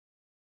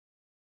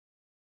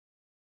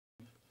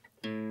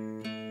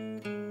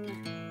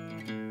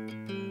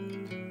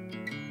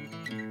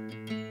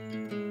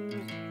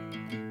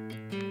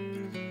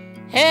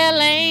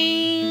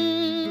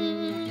Helene,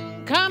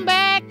 come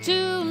back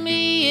to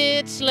me,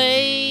 it's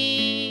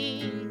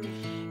late,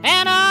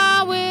 and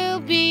I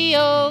will be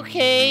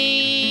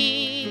okay.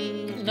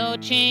 No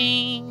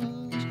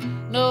change,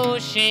 no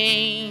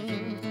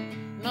shame,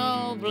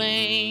 no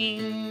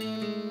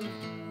blame.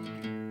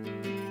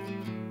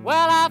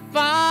 Well, I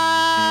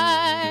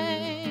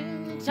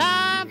find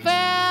time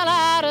fell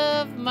out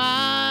of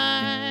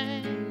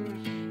mind.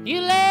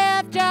 You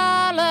left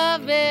your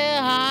love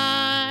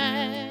behind.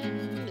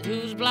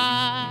 Who's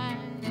blind?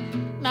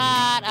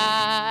 Not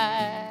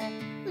I,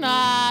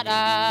 not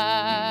I.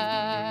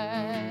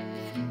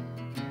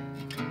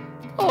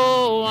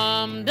 Oh,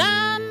 I'm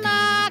done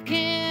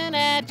knocking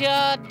at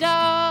your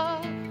door.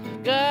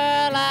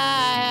 Girl,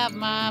 I have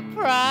my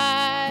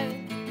pride.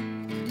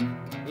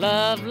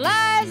 Love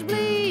lies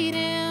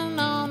bleeding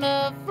on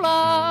the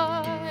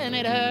floor, and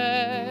it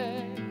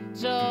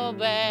hurts so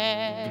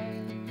bad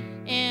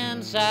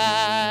inside.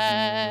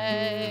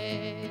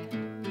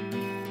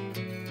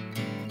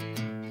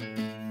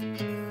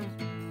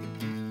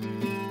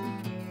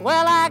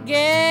 Well, I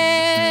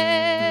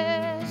guess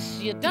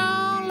you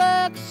don't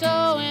look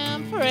so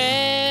impressed.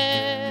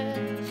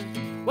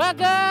 Well,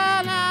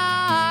 girl,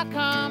 now I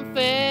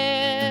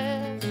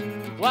confess,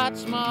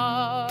 what's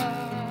more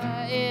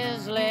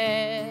is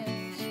less,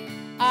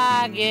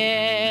 I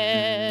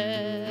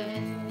guess.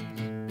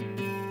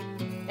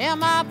 In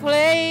my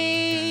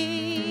place,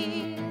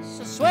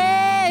 I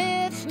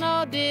swear it's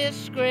no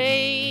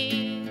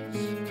disgrace.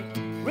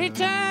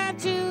 Return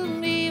to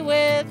me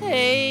with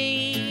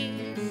haste.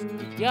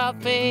 Your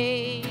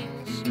face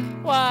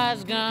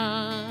was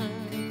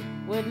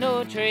gone with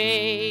no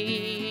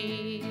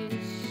trace.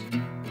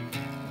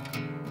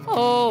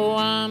 Oh,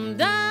 I'm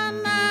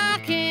done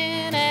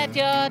knocking at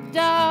your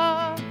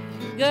door.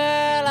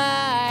 Girl,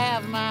 I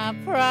have my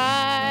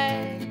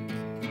pride.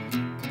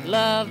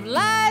 Love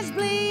lies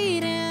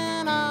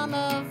bleeding on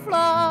the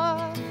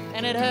floor,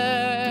 and it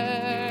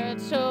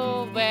hurts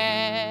so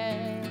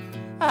bad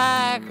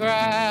I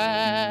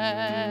cry.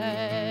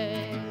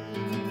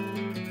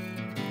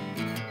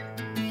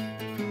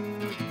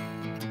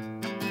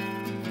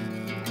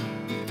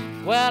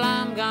 Well,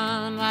 I'm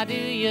gone, why do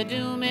you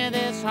do me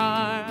this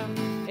harm?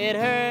 It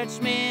hurts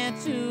me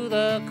to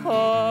the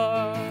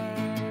core.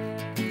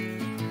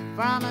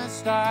 From the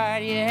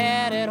start, you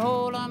had it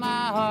hold on my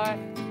heart.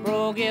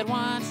 Broke it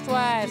once,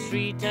 twice,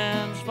 3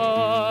 times,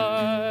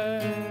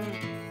 4.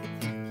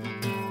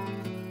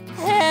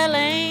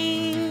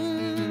 Helene,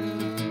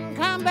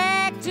 come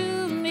back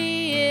to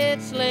me,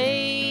 it's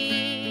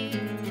late.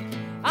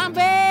 I'm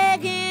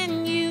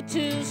begging you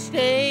to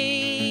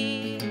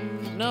stay.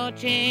 No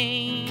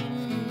change,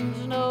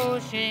 no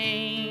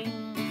shame,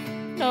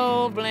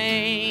 no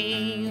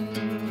blame.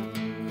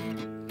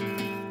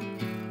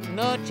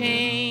 No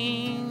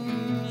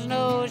change,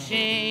 no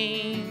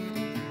shame,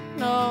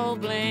 no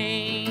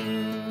blame.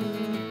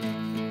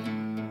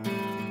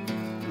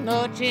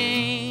 No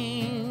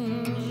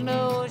change,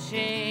 no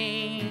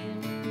shame,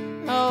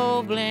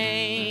 no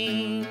blame.